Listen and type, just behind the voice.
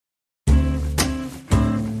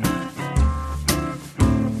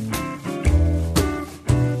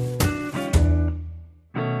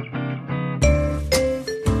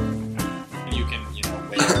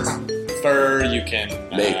You can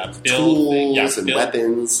make build tools and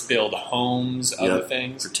weapons, build homes, other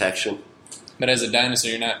things, protection. But as a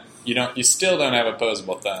dinosaur, you still don't have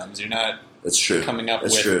opposable thumbs. You're not. That's true. Coming up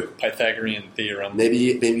That's with true. Pythagorean theorem. Maybe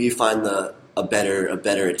you find a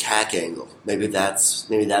better attack angle. Maybe that's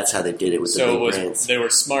how they did it with the big brains. They were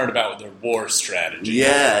smart about their war strategy.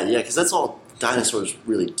 Yeah, because that's all dinosaurs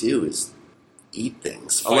really do is eat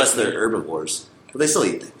things, unless they're herbivores. But they still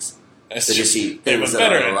eat things. They just eat things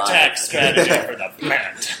that are alive. They have a better attack strategy for the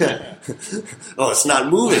plant. Oh, it's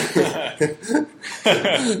not moving.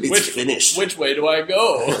 It's finished. Which way do I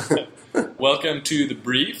go? Welcome to the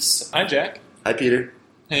Briefs. Hi, Jack. Hi, Peter.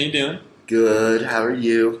 How you doing? Good. How are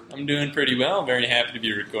you? I'm doing pretty well. I'm very happy to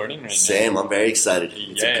be recording right now. Same. I'm very excited.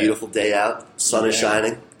 It's a beautiful day out. Sun is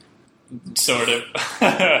shining. Sort of.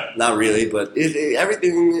 Not really, but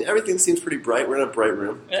everything seems pretty bright. We're in a bright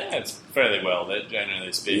room. Yeah, it's fairly well lit,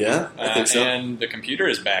 generally speaking. Yeah, I think so. And the computer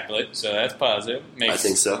is backlit, so that's positive. I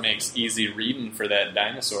think so. Makes easy reading for that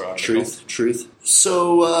dinosaur article. Truth.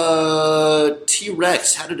 So,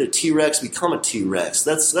 T-Rex. How did a T-Rex become a T-Rex?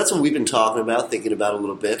 That's what we've been talking about, thinking about a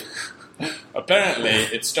little bit. Apparently,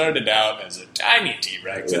 it started out as a tiny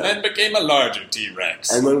T-Rex and then became a larger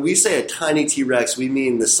T-Rex. And when we say a tiny T-Rex, we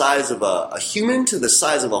mean the size of a human to the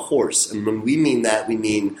size of a horse. And when we mean that, we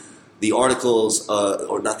mean the articles,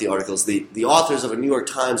 or not the articles, the authors of a New York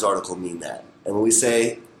Times article mean that. And when we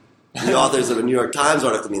say the authors of a New York Times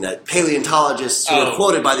article mean that, paleontologists who are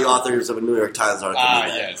quoted by the authors of a New York Times article mean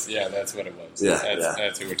that. Yes, yeah, that's what it was. Yeah,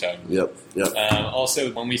 that's who we're talking about. Yep.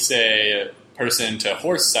 Also, when we say person to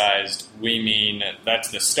horse-sized, we mean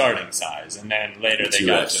that's the starting size, and then later they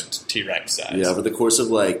got to T-Rex size. Yeah, over the course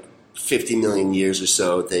of 50 million years or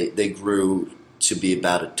so, they grew to be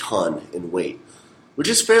about a ton in weight, which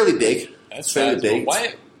is fairly big. That's fairly big.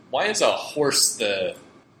 Why is a horse the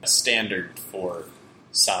standard for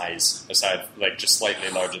size, aside just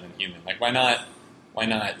slightly larger than human? Why not? Why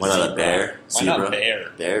not a bear? Why not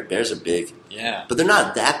bear? Bears are big. Yeah. But they're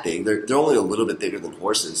not that big. They're only a little bit bigger than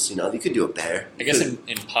horses. You could do a bear. I guess in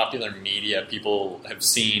popular media, people have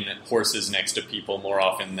seen horses next to people more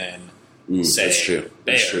often than, say, that's true.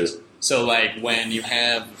 bears. That's true. So, when you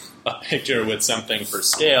have a picture with something for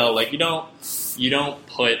scale, you don't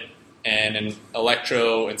put an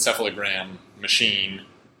electroencephalogram machine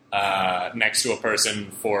next to a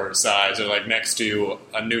person for size, or next to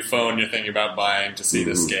a new phone you're thinking about buying to see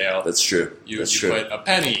the scale. That's true. You put a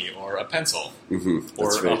penny or a pencil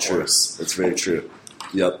or a horse. That's very true.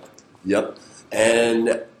 Yep.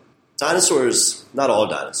 And dinosaurs, not all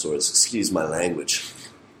dinosaurs, excuse my language,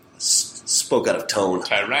 spoke out of tone.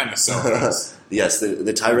 Tyrannosaurus. Yes,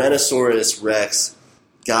 the Tyrannosaurus Rex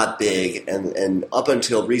got big, and up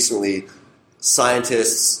until recently,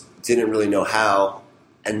 scientists didn't really know how.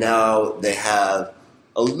 And now they have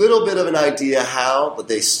a little bit of an idea how, but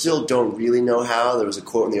they still don't really know how. There was a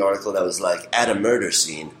quote in the article that was at a murder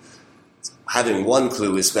scene, having one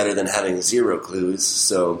clue is better than having zero clues.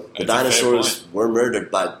 So the dinosaurs were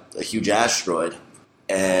murdered by a huge asteroid,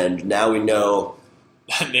 and now we know...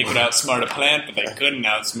 They could outsmart a plant, but they couldn't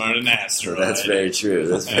outsmart an asteroid. That's very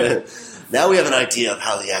true. Now we have an idea of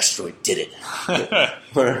how the asteroid did it.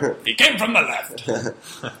 He came from the left.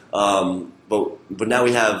 But now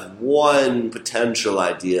we have one potential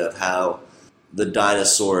idea of how the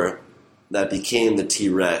dinosaur that became the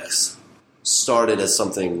T-Rex started as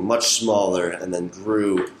something much smaller and then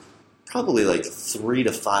grew probably 3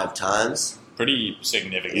 to 5 times. Pretty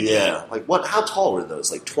significant. Yeah. How tall were those?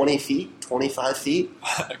 20 feet? 25 feet?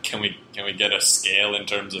 Can we get a scale in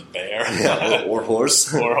terms of bear? Yeah, or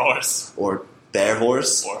horse. Or horse. Or bear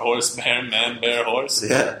horse. Or horse, bear, man, bear, horse.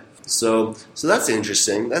 Yeah. So that's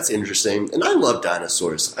interesting. And I love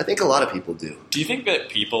dinosaurs. I think a lot of people do. Do you think that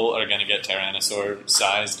people are going to get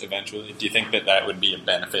tyrannosaur-sized eventually? Do you think that would be a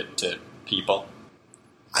benefit to people?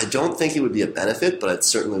 I don't think it would be a benefit, but I'd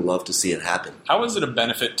certainly love to see it happen. How is it a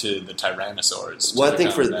benefit to the tyrannosaurs? Well, I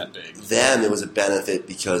think for them it was a benefit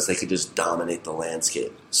because they could just dominate the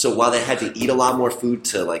landscape. So while they had to eat a lot more food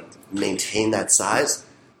to maintain that size,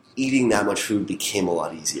 eating that much food became a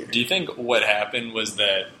lot easier. Do you think what happened was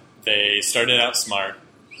that they started out smart,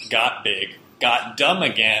 got big, got dumb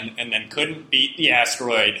again, and then couldn't beat the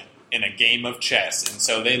asteroid in a game of chess, and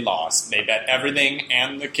so they lost. They bet everything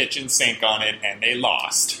and the kitchen sink on it, and they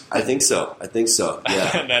lost. I think so.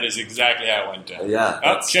 Yeah. That is exactly how it went down. Yeah.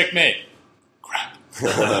 Oh, checkmate. Crap.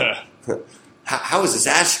 How is this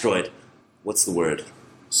asteroid? What's the word?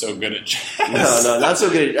 So good at chess. No, not so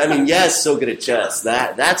good at... yes, so good at chess.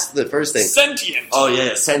 That's the first thing. Sentient. Oh,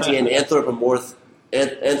 yeah, sentient,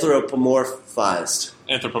 anthropomorphized.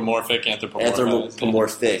 Anthropomorphic, if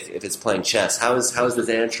it's playing chess. How is this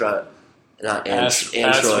Not Asteroid.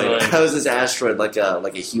 android. How is this asteroid like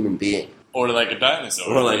a human being? Or like a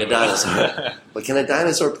dinosaur. Or like a dinosaur. But can a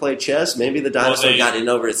dinosaur play chess? Maybe the dinosaur got in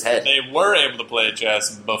over its head. They were able to play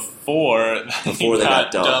chess before they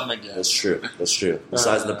got dumb again. That's true. The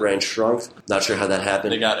size of the brain shrunk. Not sure how that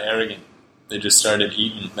happened. They got arrogant. They just started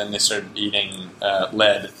eating. Then they started eating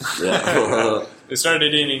lead. Yeah. They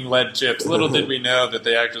started eating lead chips. Little did we know that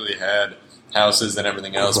they actually had houses and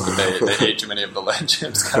everything else, but they ate too many of the lead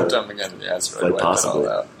chips, got dumb again, and the asteroid wiped it all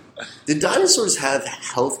out. Did dinosaurs have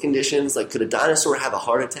health conditions? Like, could a dinosaur have a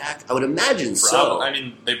heart attack? I would imagine so. I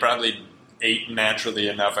mean, they probably ate naturally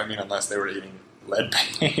enough. I mean, unless they were eating lead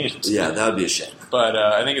paint. Yeah, that would be a shame. But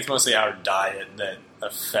I think it's mostly our diet that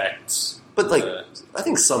affects. But I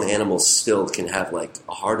think some animals still can have like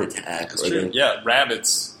a heart attack. That's true. Yeah,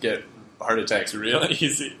 rabbits get heart attacks really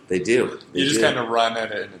easy. They do. You just kind of run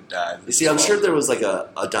at it and it dies. You see, I'm sure there was like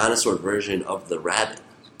a dinosaur version of the rabbit.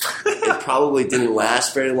 It probably didn't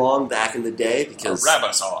last very long back in the day because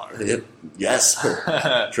Rabosaur. Yes,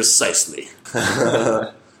 precisely.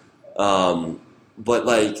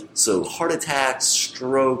 But so heart attacks,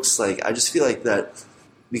 strokes. I just feel like that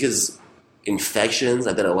because infections.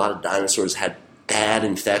 I bet a lot of dinosaurs had bad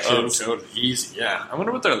infections. Oh, totally easy. Yeah, I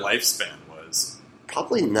wonder what their lifespan was.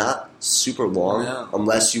 Probably not super long,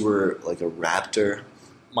 unless you were like a raptor.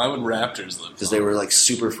 Why would raptors live? Because they were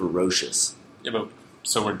super ferocious. Yeah, but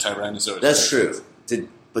so were tyrannosaurus. That's true. Did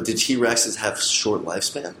T-Rexes have short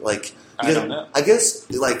lifespan? I don't know. I guess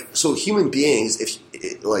so human beings,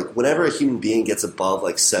 whenever a human being gets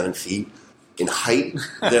above 7 feet in height,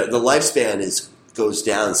 the lifespan goes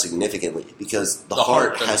down significantly because the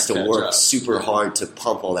heart has to work super hard to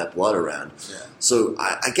pump all that blood around. Yeah. So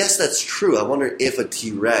I guess that's true. I wonder if a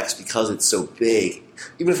T-Rex, because it's so big,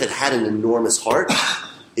 even if it had an enormous heart,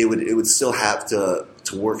 it would still have to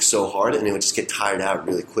work so hard, and it would just get tired out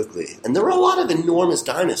really quickly. And there were a lot of enormous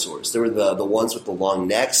dinosaurs. There were the ones with the long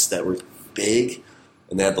necks that were big,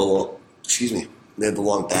 and they had the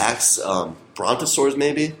long backs. Brontosaurs,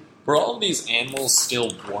 maybe. Were all of these animals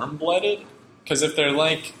still warm-blooded? Because if they're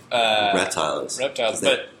like reptiles, but are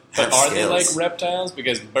scales. They like reptiles?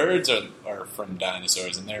 Because birds are from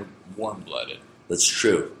dinosaurs, and they're warm-blooded. That's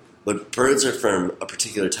true. But birds are from a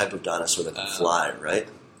particular type of dinosaur that can fly, right?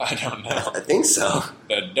 I don't know. I think so.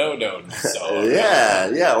 The dodo-saur.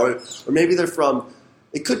 Yeah. Or maybe they're from...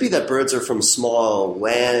 It could be that birds are from small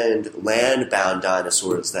land-bound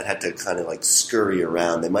dinosaurs that had to kind of scurry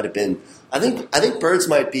around. They might have been... I think birds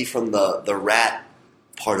might be from the rat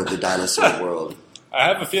part of the dinosaur world. I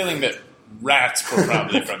have a feeling that rats were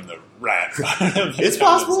probably from the rat part of the It's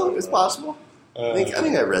possible. It's possible. I think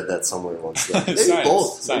I read that somewhere once. Maybe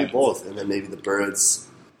both. Maybe both. And then maybe the birds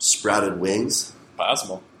sprouted wings.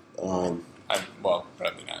 Possible.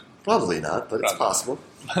 Probably not. Probably not, but it's possible.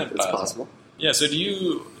 It's possible. Yeah. So do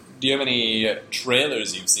you have any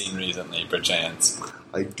trailers you've seen recently, perchance?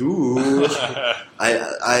 I do.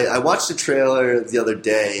 I watched a trailer the other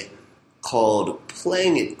day called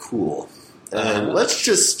 "Playing It Cool," and let's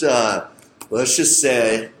just say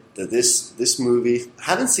that this movie, I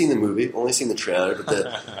haven't seen the movie, only seen the trailer,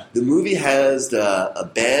 but the movie has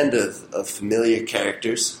a band of familiar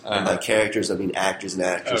characters. And by characters, I mean actors and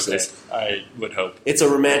actresses. Okay. I would hope. It's a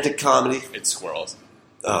romantic comedy. It's squirrels.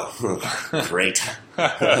 Oh, great.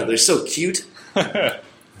 They're so cute.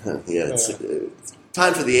 It's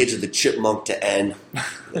time for the age of the chipmunk to end.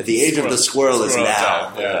 The age of the squirrel is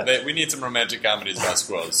now. Yeah. We need some romantic comedies about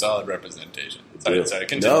squirrels. Solid representation. Sorry,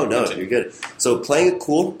 continue. No, you're good. So, Playing It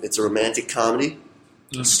Cool, it's a romantic comedy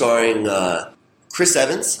starring Chris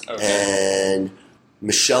Evans and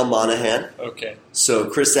Michelle Monaghan. Okay. So,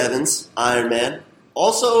 Chris Evans, Iron Man.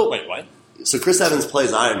 Also... Wait, what? So, Chris Evans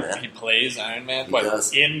plays Iron Man. He plays Iron Man? He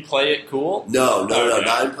does. In Play It Cool? No,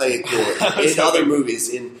 not in Play It Cool. In other movies.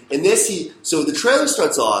 In this, so the trailer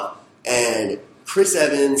starts off, and Chris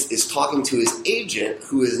Evans is talking to his agent,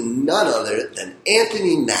 who is none other than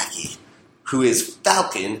Anthony Mackie, who is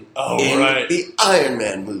Falcon in the Iron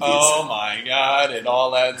Man movies. Oh my God, it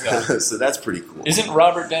all adds up. So that's pretty cool. Isn't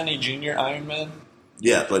Robert Downey Jr. Iron Man?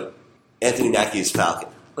 Yeah, but Anthony Mackie is Falcon.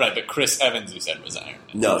 Right, but Chris Evans, you said, was Iron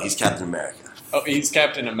Man. No, he's Captain America. Oh, he's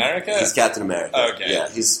Captain America? He's Captain America. Okay. Yeah,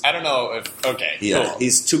 I don't know if... Okay, yeah, cool.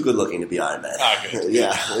 He's too good looking to be Iron Man. Ah, good.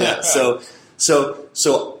 yeah. So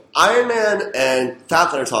Iron Man and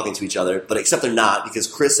Falcon are talking to each other, but except they're not because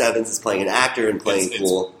Chris Evans is playing an actor and playing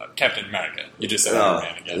cool. It's Captain America. You just said Iron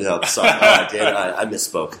Man again. No, sorry. I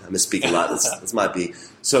misspoke. I misspeak a lot. This might be.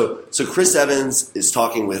 So Chris Evans is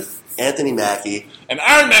talking with Anthony Mackie. And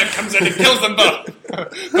Iron Man comes in and kills them both.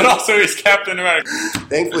 But also he's Captain America.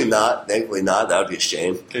 Thankfully not. That would be a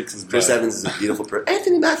shame. Chris Evans is a beautiful person.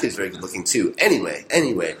 Anthony Mackie is very good looking too. Anyway.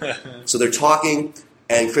 So they're talking,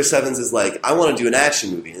 and Chris Evans is like, I want to do an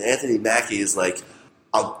action movie. And Anthony Mackie is like,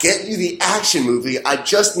 I'll get you the action movie. I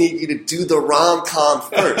just need you to do the rom-com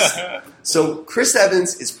first. So Chris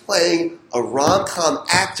Evans is playing a rom-com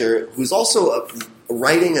actor who's also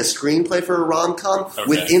writing a screenplay for a rom-com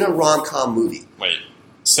within a rom-com movie. Wait.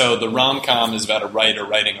 So the rom-com is about a writer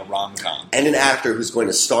writing a rom-com. And an actor who's going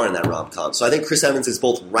to star in that rom-com. So I think Chris Evans is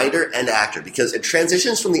both writer and actor because it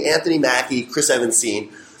transitions from the Anthony Mackie, Chris Evans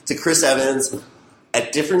scene to Chris Evans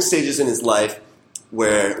at different stages in his life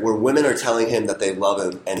where women are telling him that they love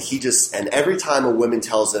him, and and every time a woman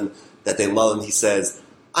tells him that they love him, he says,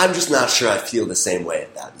 I'm just not sure I feel the same way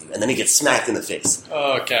about you. And then he gets smacked in the face.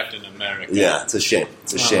 Oh, Captain America. Yeah, it's a shame.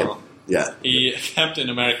 Yeah. Captain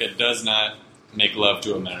America does not make love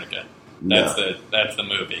to America. That's the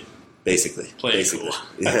movie. Basically. Cool.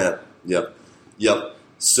 Yeah. Yep.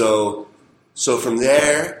 So from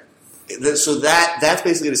there, that's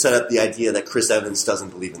basically to set up the idea that Chris Evans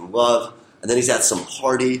doesn't believe in love. And then he's at some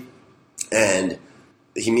party, and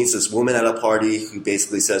he meets this woman at a party who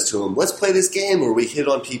basically says to him, let's play this game where we hit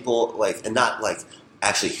on people, and not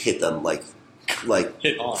actually hit them,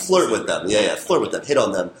 hit on. Flirt with them. Yeah, flirt with them, hit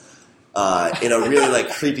on them in a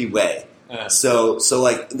really creepy way. So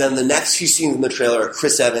then the next few scenes in the trailer are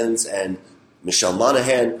Chris Evans and Michelle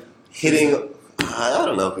Monaghan hitting. I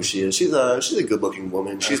don't know who she is. She's a good looking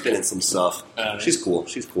woman. She's been in some stuff. She's cool.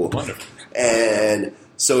 Wonderful. And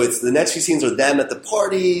so it's the next few scenes are them at the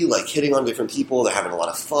party, hitting on different people. They're having a lot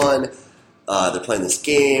of fun. They're playing this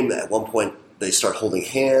game. At one point, they start holding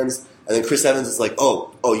hands, and then Chris Evans is like,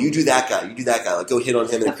 "Oh, you do that guy. Go hit on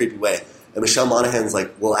him in a creepy way." And Michelle Monaghan's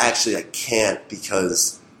like, "Well, actually, I can't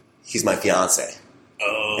because he's my fiance."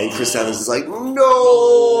 Oh. And Chris Evans is like,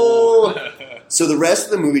 "No." So the rest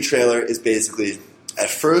of the movie trailer is basically,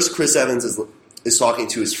 at first, Chris Evans is talking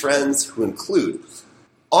to his friends, who include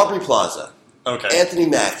Aubrey Plaza. Okay. Anthony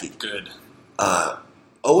Mackie. Good.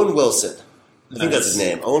 Owen Wilson. I think that's his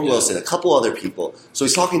name. Owen Wilson. A couple other people. So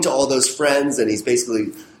he's talking to all those friends, and he's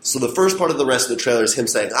basically... So the first part of the rest of the trailer is him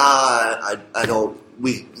saying, I don't...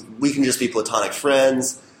 We can just be platonic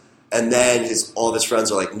friends. And then all of his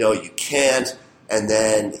friends are like, no, you can't. And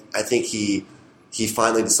then I think he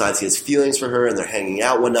finally decides he has feelings for her, and they're hanging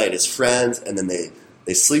out one night as friends, and then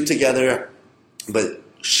they sleep together. But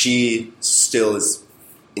she still is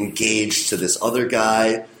engaged to this other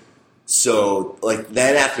guy. So,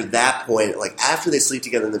 then after that point, after they sleep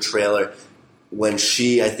together in the trailer, when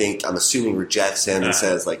she, I think, I'm assuming, rejects him and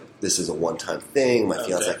says, this is a one-time thing, my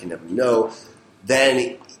fiancé can never know,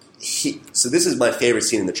 then so this is my favorite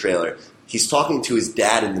scene in the trailer. He's talking to his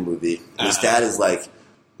dad in the movie, and his dad is like,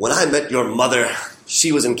 when I met your mother,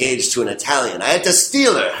 she was engaged to an Italian. I had to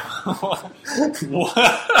steal her.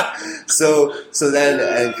 What? So then,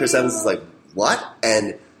 and Chris Evans is like, what?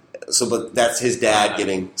 And so, but that's his dad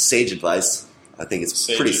giving sage advice. I think it's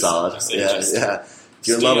pretty solid. Yeah. If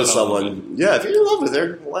you're in love with someone, if you're in love with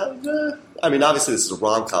her, well, I mean, obviously this is a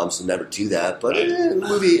rom-com, so never do that. But in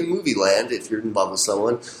movie land, if you're in love with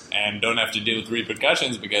someone, and don't have to deal with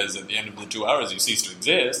repercussions because at the end of the 2 hours you cease to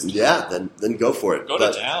exist. Yeah, then go for it. Go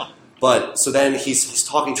to town. But so then he's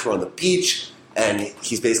talking to her on the beach, and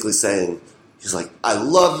he's basically saying, he's like, I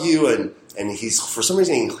love you, and he's, for some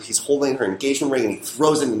reason, he's holding her engagement ring, and he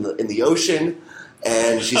throws it in the ocean,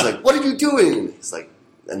 and she's like, what are you doing? And he's like,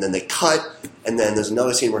 and then they cut, and then there's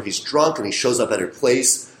another scene where he's drunk, and he shows up at her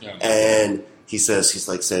place, and he's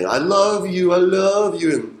saying, I love you,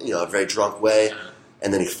 in a very drunk way.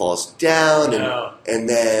 And then he falls down, and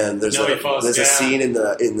then there's a scene in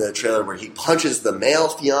the trailer where he punches the male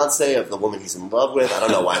fiance of the woman he's in love with. I don't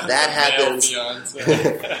know why that happens.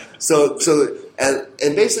 so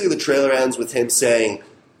basically the trailer ends with him saying,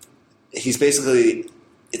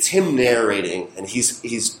 it's him narrating, and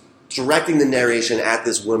he's directing the narration at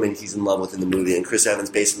this woman he's in love with in the movie, and Chris Evans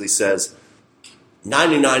basically says,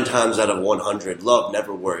 99 times out of 100, love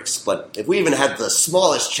never works, but if we even had the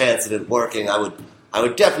smallest chance of it working, I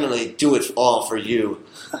would definitely do it all for you.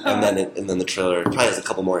 And then the trailer probably has a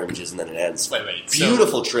couple more images, and then it ends. Wait.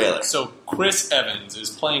 Beautiful trailer. So Chris Evans is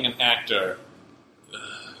playing an actor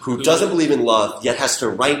who doesn't believe in love, yet has to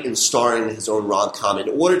write and star in his own rom-com. In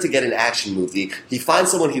order to get an action movie, he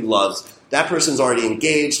finds someone he loves. That person's already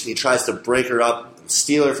engaged. He tries to break her up,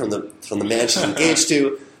 steal her from the man she's engaged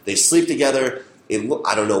to. They sleep together.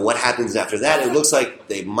 I don't know what happens after that. It looks like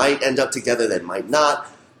they might end up together. They might not.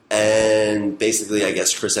 And basically, I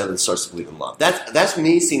guess Chris Evans starts to believe in love. That's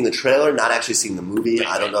me seeing the trailer, not actually seeing the movie.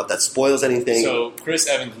 I don't know if that spoils anything. So Chris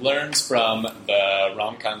Evans learns from the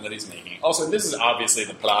rom-com that he's making. Also, this is obviously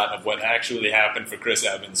the plot of what actually happened for Chris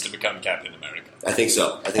Evans to become Captain America. I think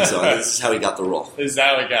so. This is how he got the role. This is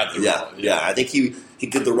how he got the role. Yeah. I think he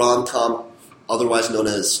did the rom-com, otherwise known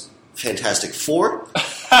as Fantastic Four.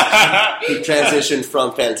 He transitioned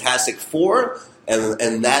from Fantastic Four.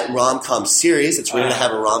 And that rom-com series, it's rare to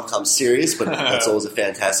have a rom-com series, but that's always a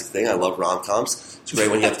fantastic thing. I love rom-coms. It's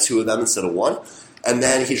great when you have two of them instead of one. And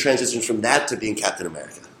then he transitioned from that to being Captain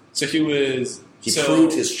America. So he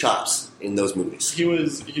proved his chops in those movies. He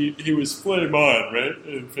was Flame On, right?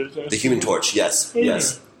 The Human Torch, yes. Okay.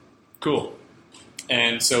 Yes. Cool.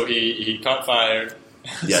 And so he caught fire.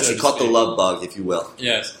 Yes, so he caught the love bug, if you will.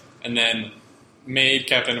 Yes. And then made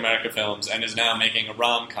Captain America films and is now making a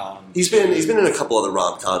rom-com. He's been in a couple other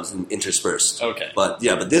rom-coms interspersed. Okay. But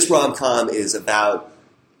this rom-com is about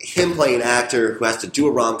him playing an actor who has to do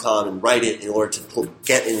a rom-com and write it in order to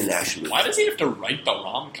get in an action movie. Why does he have to write the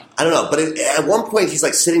rom-com? I don't know, but at one point he's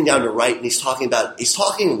like sitting down to write and he's talking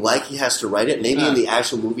like he has to write it. Maybe in the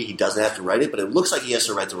actual movie he doesn't have to write it, but it looks like he has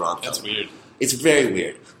to write the rom-com. That's weird. It's very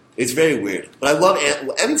weird. It's very weird. But I love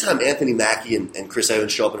every time Anthony Mackie and Chris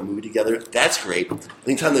Evans show up in a movie together, that's great.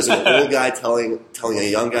 Anytime there's an old guy telling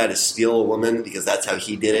a young guy to steal a woman because that's how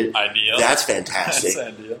he did it, ideal. That's fantastic.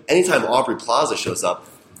 That's ideal. Anytime Aubrey Plaza shows up,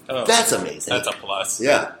 that's amazing. That's a plus.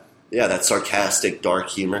 Yeah, that sarcastic, dark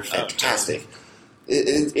humor, fantastic.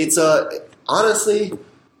 It's honestly,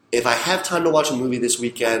 if I have time to watch a movie this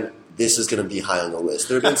weekend, this is going to be high on the list.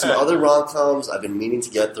 There have been some other rom-coms I've been meaning to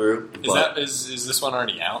get through. Is this one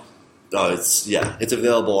already out? Oh, it's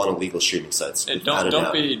available on illegal streaming sites.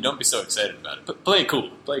 Don't be so excited about it. But play it cool.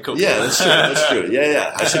 Yeah, that's true.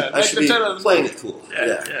 Yeah. I should be playing it cool.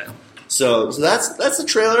 Yeah. So that's the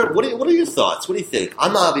trailer. What are your thoughts? What do you think?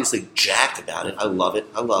 I'm obviously jacked about it. I love it.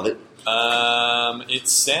 It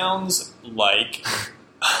sounds like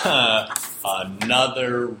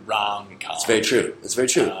another rom-com. It's very true.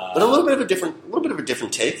 But a little bit of a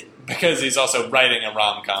different take. Because he's also writing a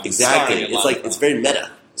rom-com. Exactly. It's very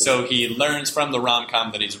meta. So he learns from the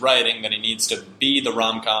rom-com that he's writing that he needs to be the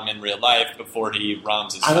rom-com in real life before he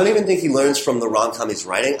roms his I don't even think he learns from the rom-com he's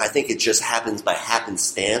writing. I think it just happens by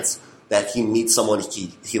happenstance that he meets someone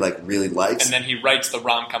he like really likes. And then he writes the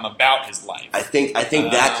rom-com about his life. I think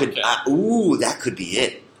that could that could be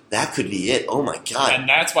it. That could be it. Oh my god! And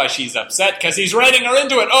that's why she's upset because he's writing her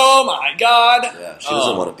into it. Oh my god! Yeah, she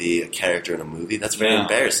doesn't want to be a character in a movie. That's very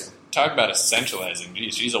embarrassing. Talk about essentializing.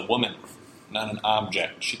 Geez, she's a woman, not an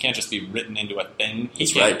object. She can't just be written into a thing. He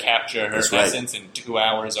can't capture her essence in 2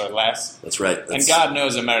 hours or less. That's right. And God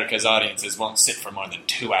knows America's audiences won't sit for more than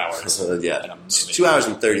 2 hours. Yeah, in a movie. 2 hours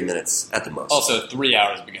and 30 minutes at the most. Also 3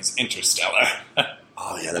 hours because Interstellar.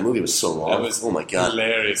 Oh yeah, that movie was so long. That was oh my god,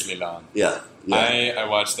 hilariously long. Yeah. I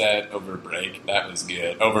watched that over break. That was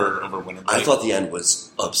good. Over winter break. I thought the end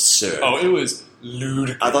was absurd. Oh, it was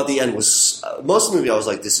ludicrous. I thought the end was... most of the movie I was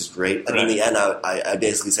like, this is great. And then the end, I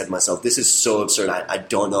basically said to myself, this is so absurd. I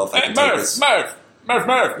don't know if I can take this. Murph.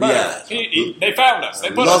 Yeah. They found us. They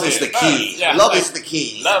put Love us is the in. key. Yeah, Love is the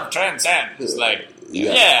key. Love transcends.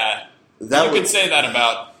 You could say that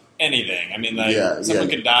about anything. I mean, someone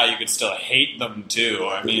could die, you could still hate them too.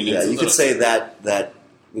 I mean, you could say that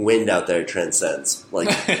wind out there transcends. Like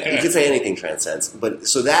you could say anything transcends. But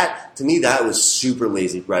so that to me that was super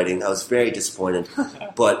lazy writing. I was very disappointed.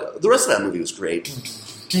 But the rest of that movie was great.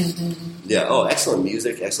 Yeah. Oh, excellent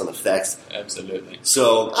music, excellent effects. Absolutely.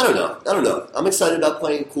 So I don't know. I'm excited about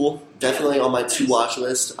playing cool. Definitely on my to watch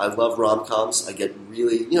list. I love rom-coms. I get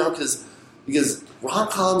really because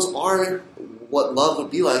rom-coms are what love would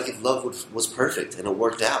be like if love was perfect and it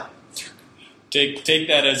worked out. Take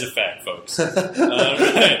that as a fact, folks. All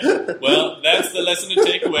right. Well, that's the lesson to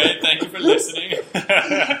take away. Thank you for listening.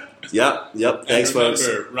 Yep. Thanks, folks.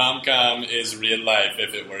 Remember, rom-com is real life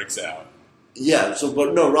if it works out. Yeah. So,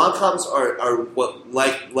 but no, rom-coms are what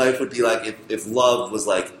life would be like if love was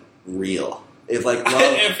like real. If love,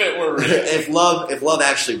 if it were real. if love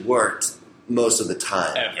actually worked most of the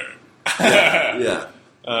time. Ever. Yeah.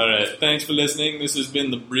 All right. Thanks for listening. This has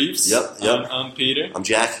been The Briefs. Yep. I'm Peter. I'm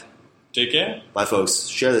Jack. Take care. Bye, folks.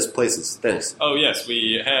 Share this places. Thanks. Oh yes,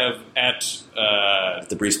 we have at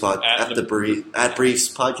the Briefs podcast. At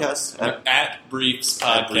Briefs podcast. At Briefs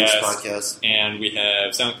podcast. And we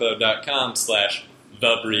have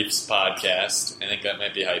SoundCloud.com/TheBriefsPodcast. I think that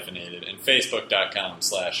might be hyphenated. And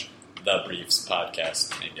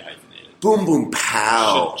Facebook.com/TheBriefsPodcast. Maybe hyphenated. Boom, boom,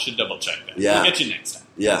 pow. Should double check that. Yeah. We'll get you next time.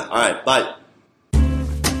 Yeah. All right. Bye.